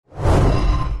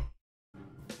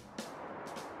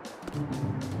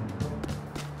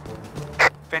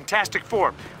Fantastic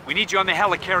Four, we need you on the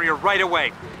helicarrier right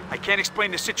away. I can't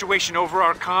explain the situation over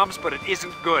our comms, but it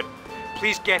isn't good.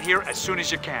 Please get here as soon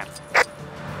as you can.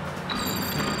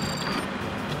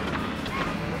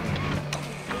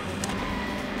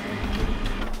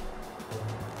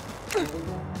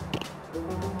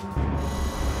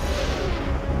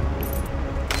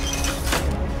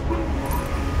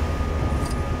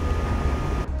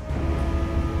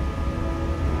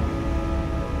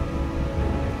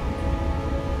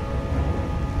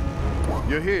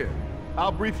 You're here.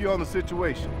 I'll brief you on the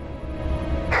situation.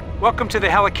 Welcome to the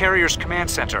helicarrier's command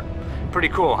center. Pretty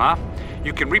cool, huh?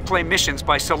 You can replay missions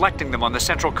by selecting them on the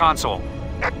central console.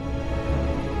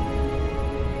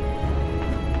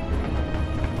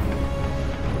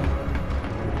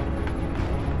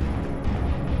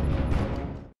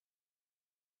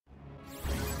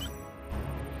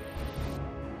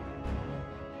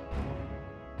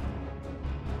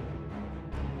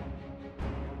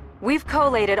 We've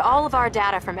collated all of our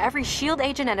data from every S.H.I.E.L.D.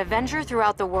 agent and Avenger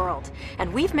throughout the world,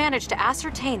 and we've managed to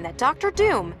ascertain that Dr.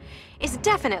 Doom is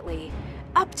definitely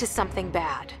up to something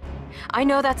bad. I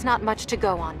know that's not much to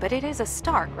go on, but it is a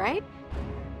start, right?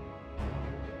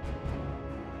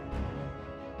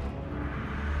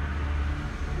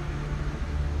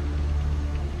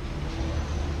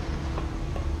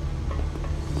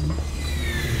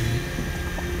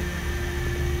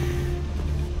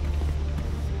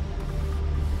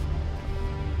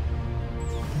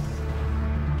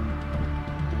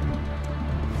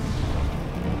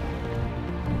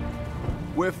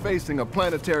 We're facing a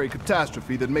planetary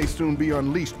catastrophe that may soon be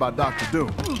unleashed by Dr.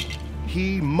 Doom.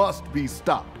 He must be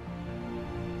stopped.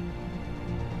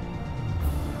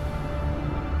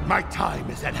 My time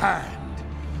is at hand.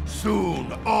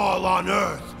 Soon all on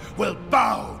Earth will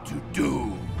bow to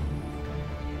Doom.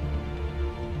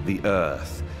 The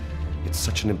Earth. It's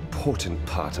such an important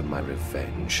part of my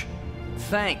revenge.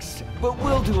 Thanks, but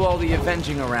we'll do all the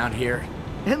avenging around here.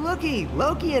 And looky,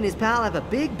 Loki and his pal have a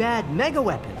big bad mega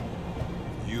weapon.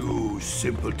 You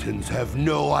simpletons have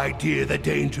no idea the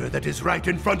danger that is right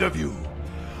in front of you.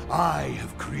 I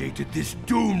have created this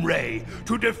Doom Ray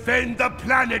to defend the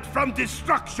planet from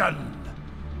destruction.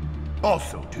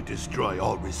 Also to destroy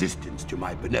all resistance to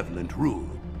my benevolent rule.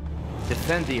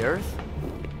 Defend the Earth?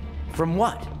 From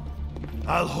what?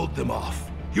 I'll hold them off.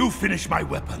 You finish my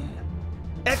weapon.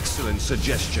 Excellent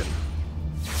suggestion.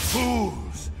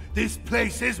 Fools! This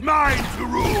place is mine to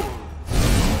rule!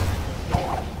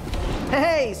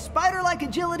 Hey, spider-like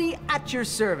agility at your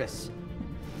service.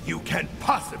 You can't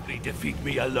possibly defeat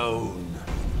me alone.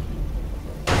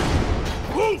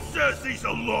 Who says he's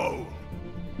alone?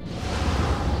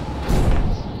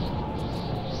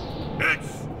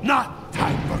 It's not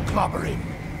time for clobbering.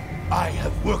 I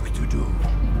have work to do.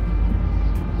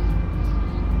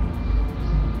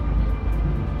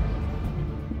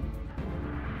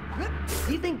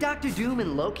 Do you think Dr. Doom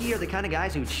and Loki are the kind of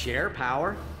guys who'd share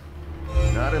power?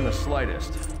 Not in the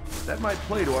slightest. That might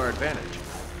play to our advantage.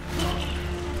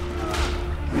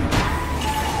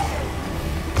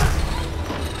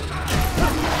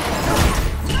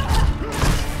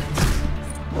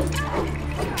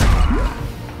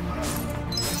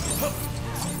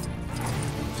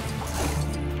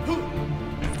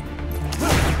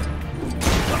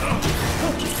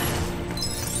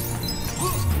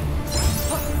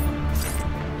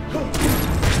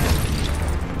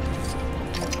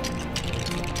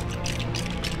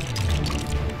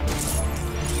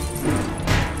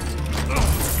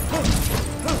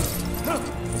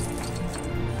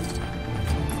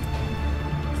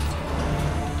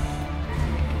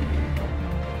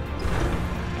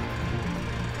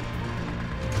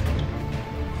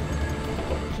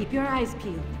 Keep your eyes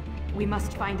peeled. We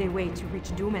must find a way to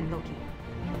reach Doom and Loki.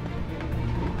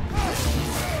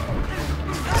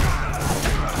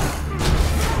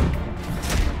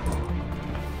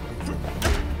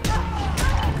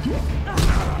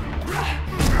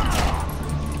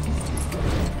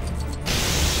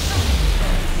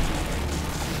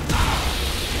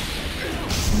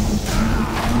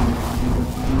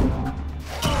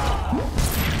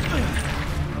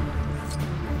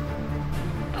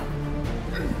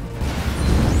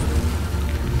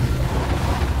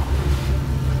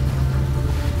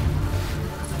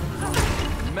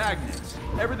 Magnets.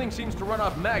 Everything seems to run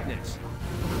off magnets.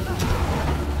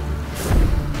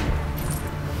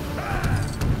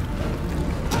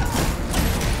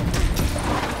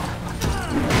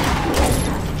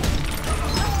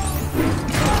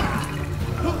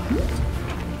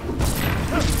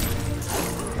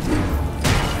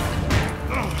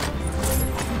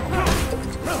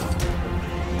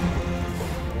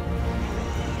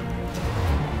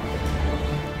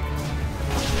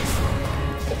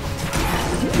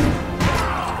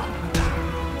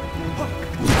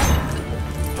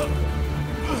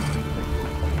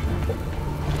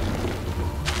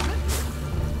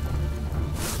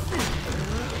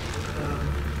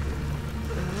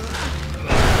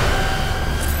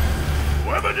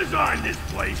 designed this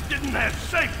place didn't have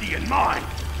safety in mind.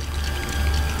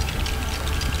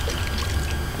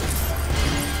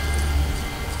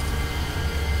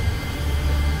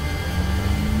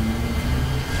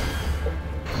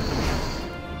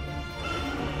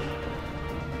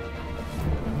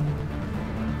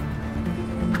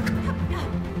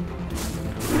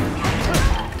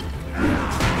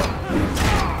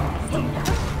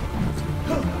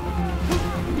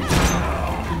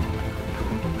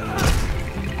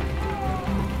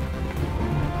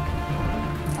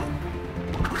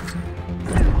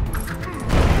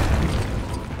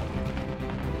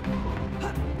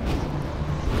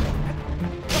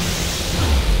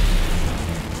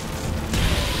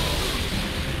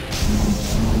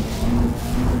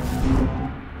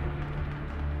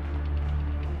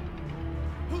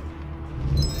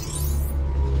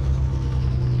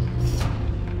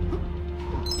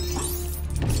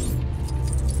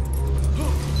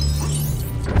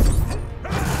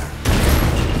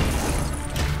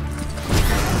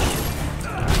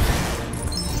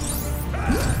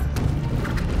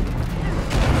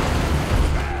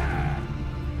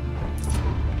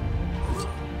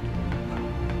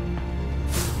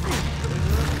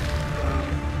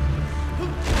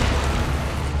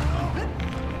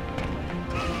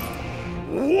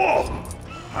 Whoa!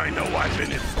 I know I've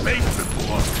been in space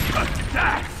before, but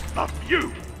that's a view!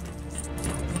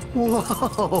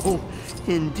 Whoa!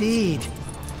 Indeed.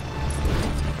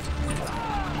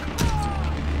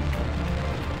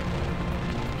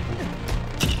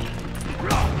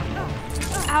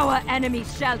 Our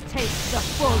enemies shall taste the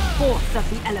full force of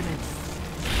the elements.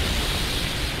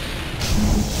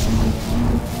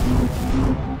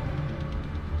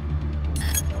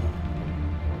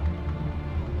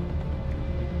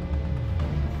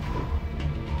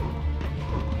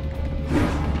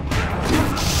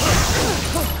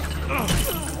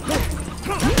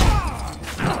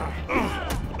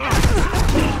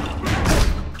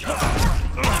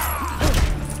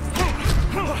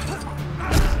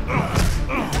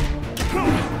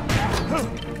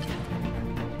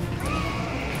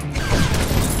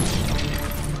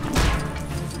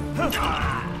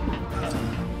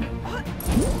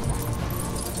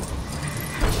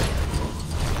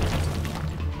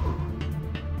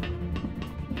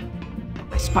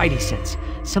 Spidey sense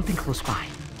something close by.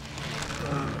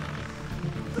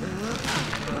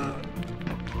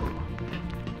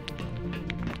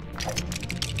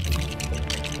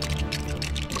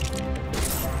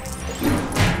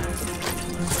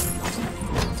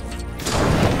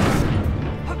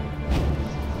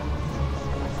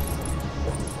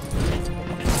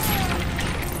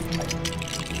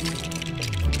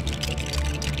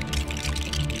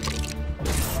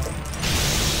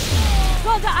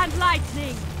 Thunder and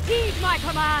lightning, heed my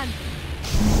command!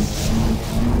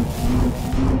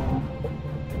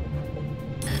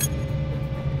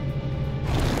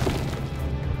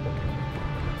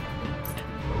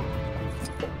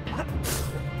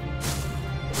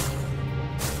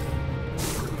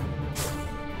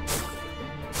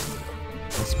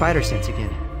 The spider sense again.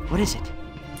 What is it?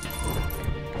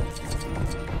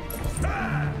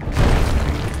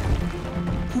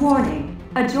 Warning.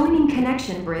 Adjoining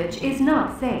connection bridge is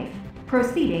not safe.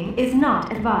 Proceeding is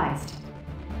not advised.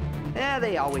 Yeah,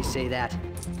 they always say that.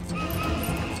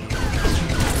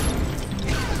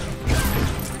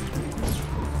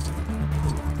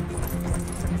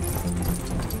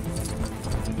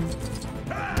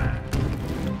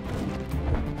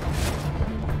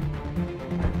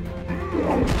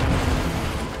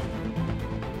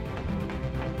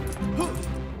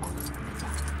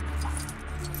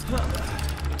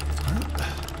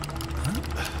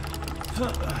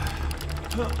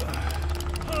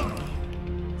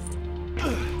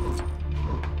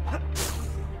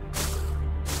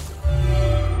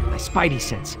 My Spidey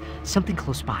sense something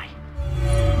close by.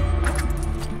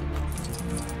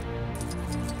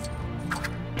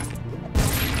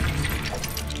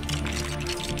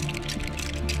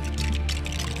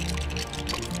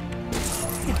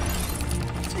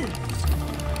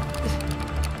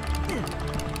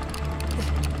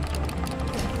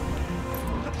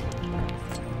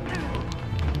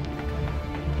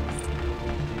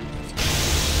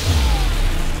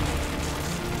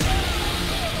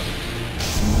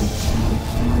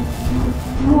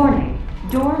 Warning.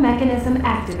 Door mechanism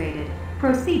activated.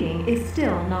 Proceeding is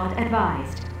still not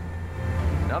advised.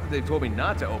 Now that they've told me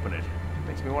not to open it,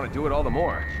 makes me want to do it all the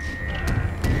more.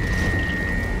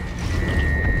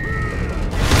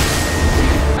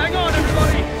 Hang on,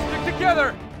 everybody! Stick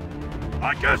together!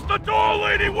 I guess the door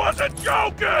lady wasn't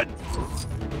joking!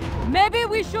 Maybe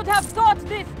we should have thought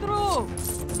this through!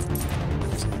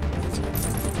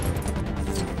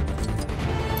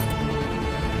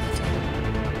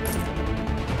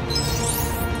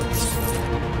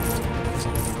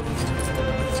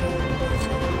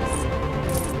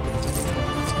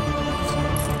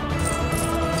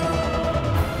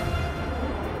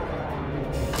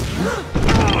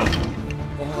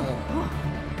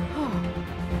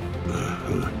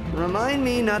 Remind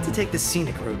me not to take the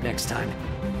scenic route next time.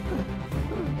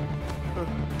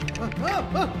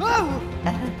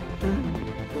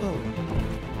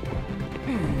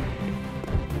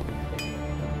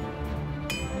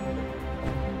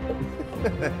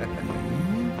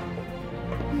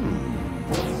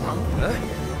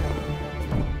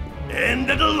 End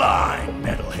of the line,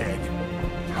 metalhead.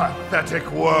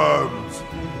 Pathetic worms.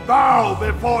 Bow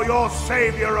before your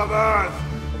savior of Earth,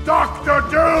 Dr.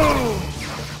 Doom!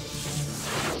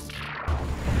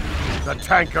 The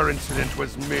tanker incident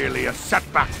was merely a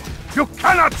setback. You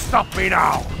cannot stop me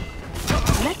now!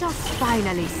 Let us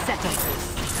finally settle this.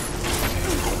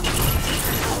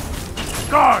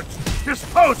 Guards,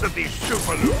 dispose of these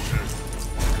super losers!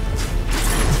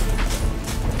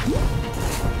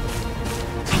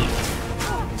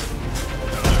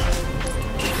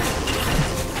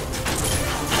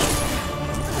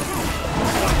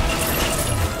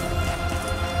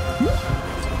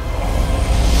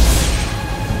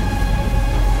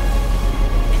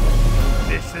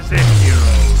 This is it,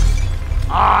 heroes.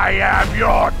 I am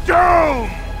your doom!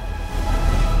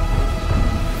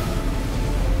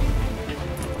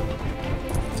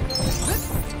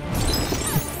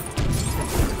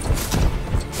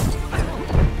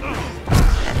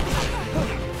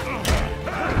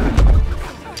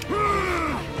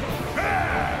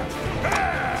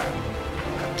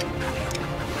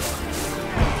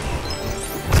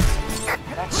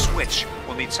 That switch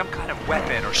will need some kind of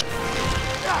weapon or...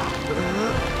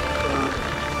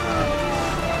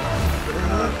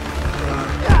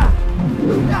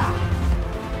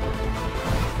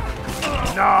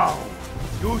 Now,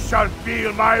 you shall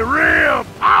feel my real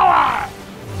power!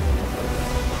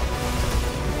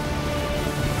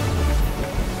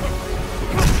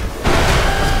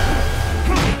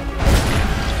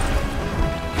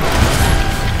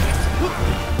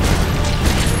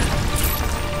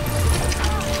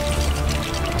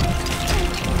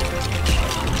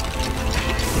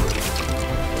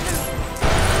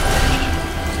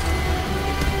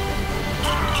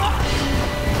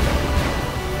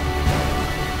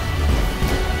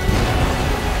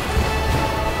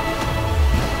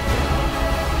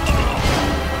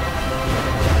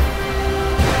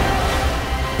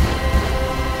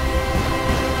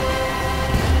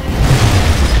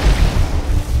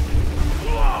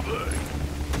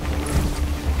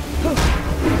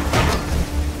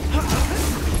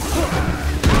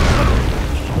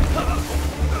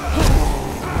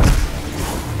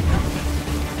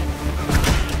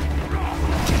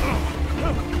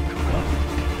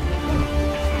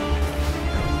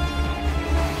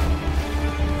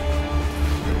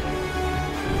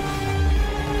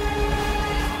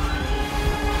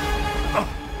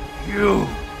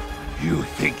 You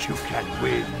think you can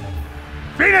win?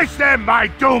 Finish them, my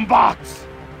Doombots!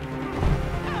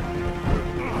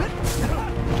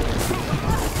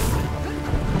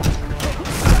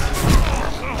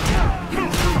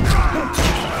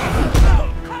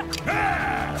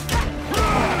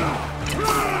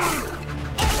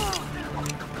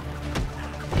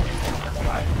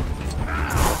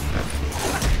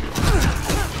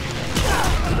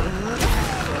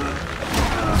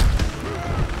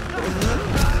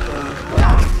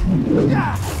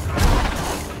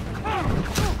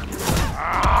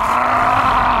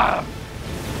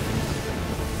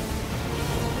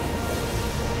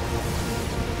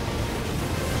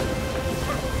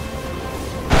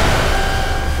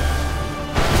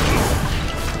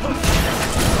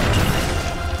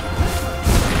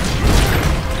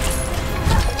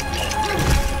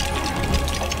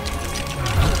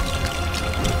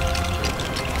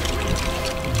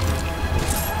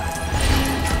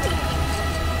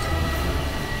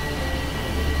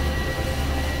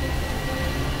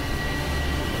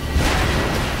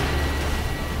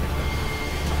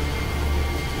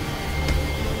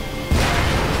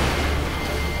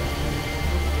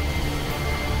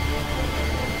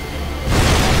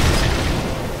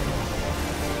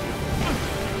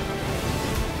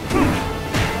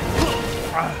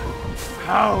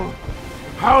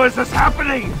 How is this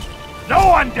happening? No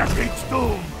one defeats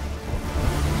Doom!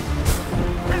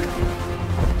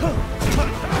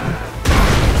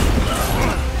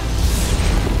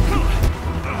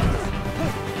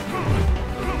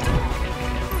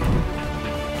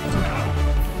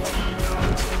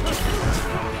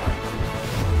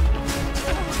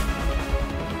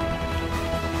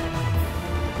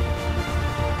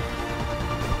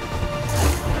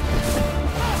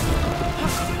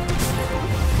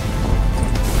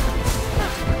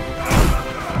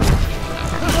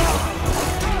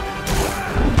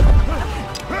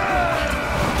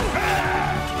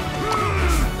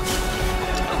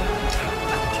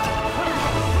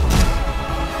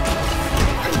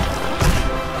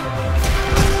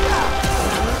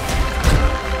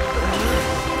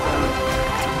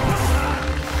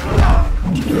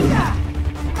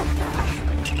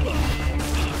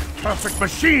 perfect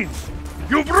machines!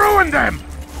 You've ruined them!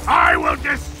 I will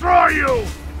destroy you!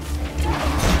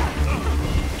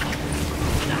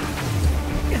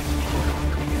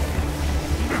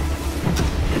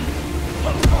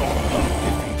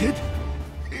 Defeated?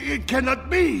 It cannot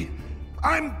be!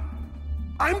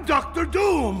 I'm Dr.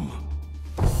 Doom!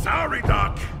 Sorry,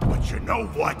 Doc, but you know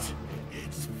what?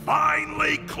 It's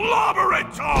finally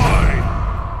clobbering time!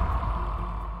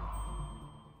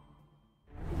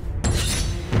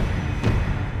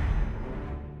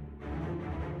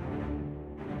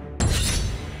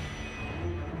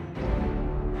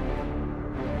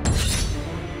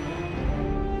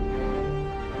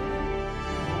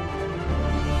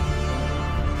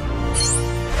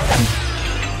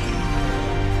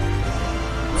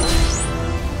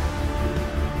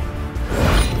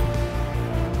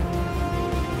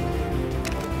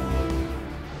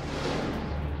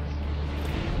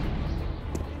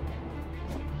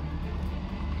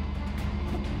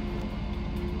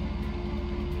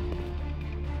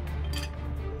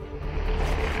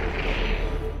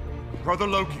 Brother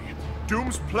Loki,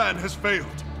 Doom's plan has failed.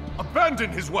 Abandon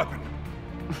his weapon.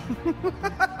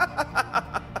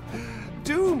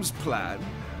 Doom's plan?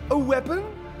 A weapon?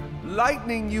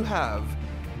 Lightning you have.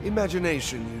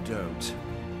 Imagination you don't.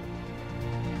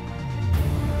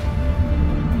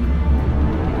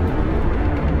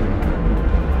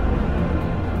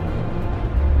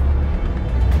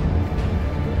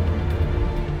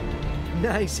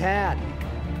 Nice hat.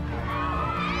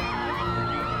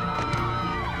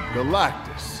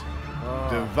 Galactus,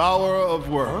 devourer of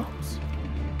worlds.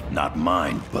 Not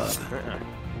mine, bud.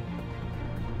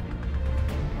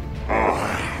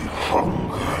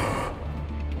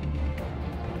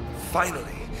 Finally,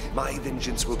 my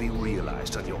vengeance will be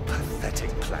realized on your pathetic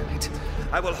planet.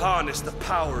 I will harness the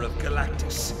power of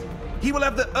Galactus. He will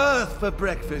have the Earth for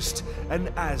breakfast and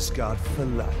Asgard for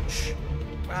lunch.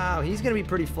 Wow, he's gonna be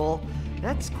pretty full.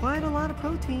 That's quite a lot of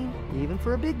protein, even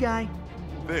for a big guy.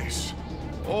 This,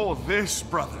 all this,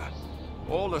 brother.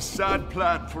 All a sad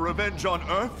plan for revenge on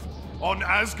Earth? On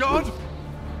Asgard?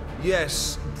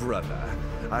 Yes, brother.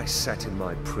 I sat in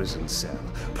my prison cell,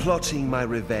 plotting my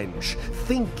revenge,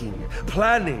 thinking,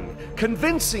 planning,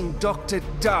 convincing Dr.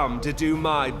 Doom to do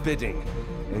my bidding.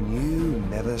 And you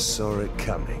never saw it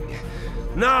coming.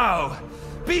 Now,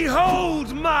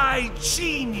 behold my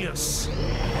genius!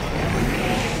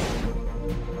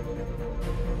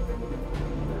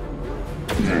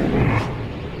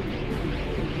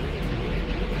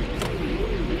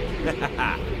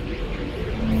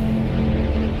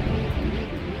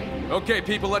 Okay,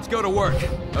 people, let's go to work.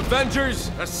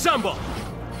 Avengers, assemble!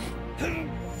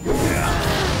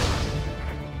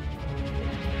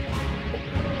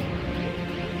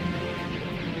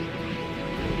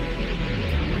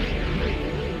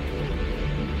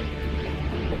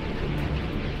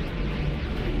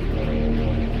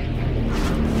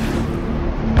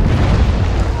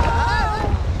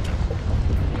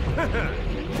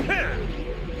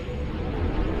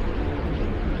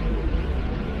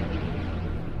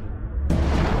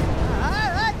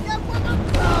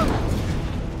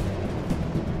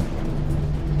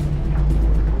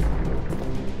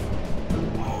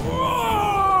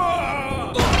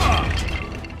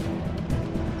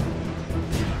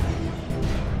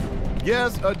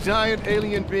 Yes, a giant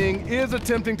alien being is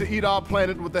attempting to eat our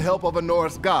planet with the help of a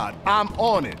Norse god. I'm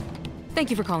on it. Thank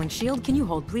you for calling S.H.I.E.L.D. Can you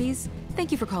hold, please?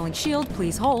 Thank you for calling S.H.I.E.L.D.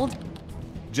 Please hold.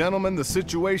 Gentlemen, the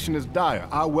situation is dire.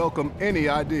 I welcome any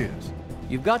ideas.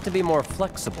 You've got to be more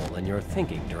flexible in your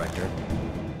thinking, Director.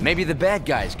 Maybe the bad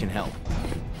guys can help.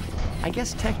 I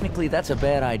guess technically that's a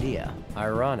bad idea.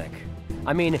 Ironic.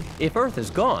 I mean, if Earth is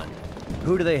gone,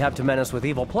 who do they have to menace with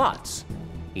evil plots?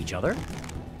 Each other?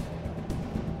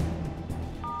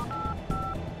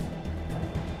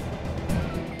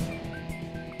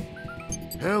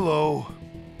 Hello.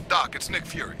 Doc, it's Nick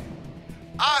Fury.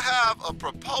 I have a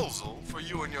proposal for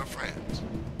you and your friends.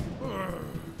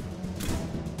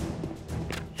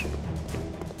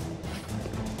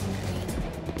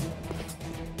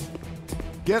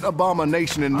 Get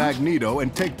Abomination and Magneto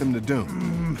and take them to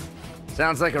Doom.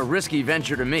 Sounds like a risky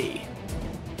venture to me.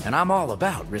 And I'm all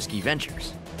about risky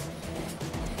ventures.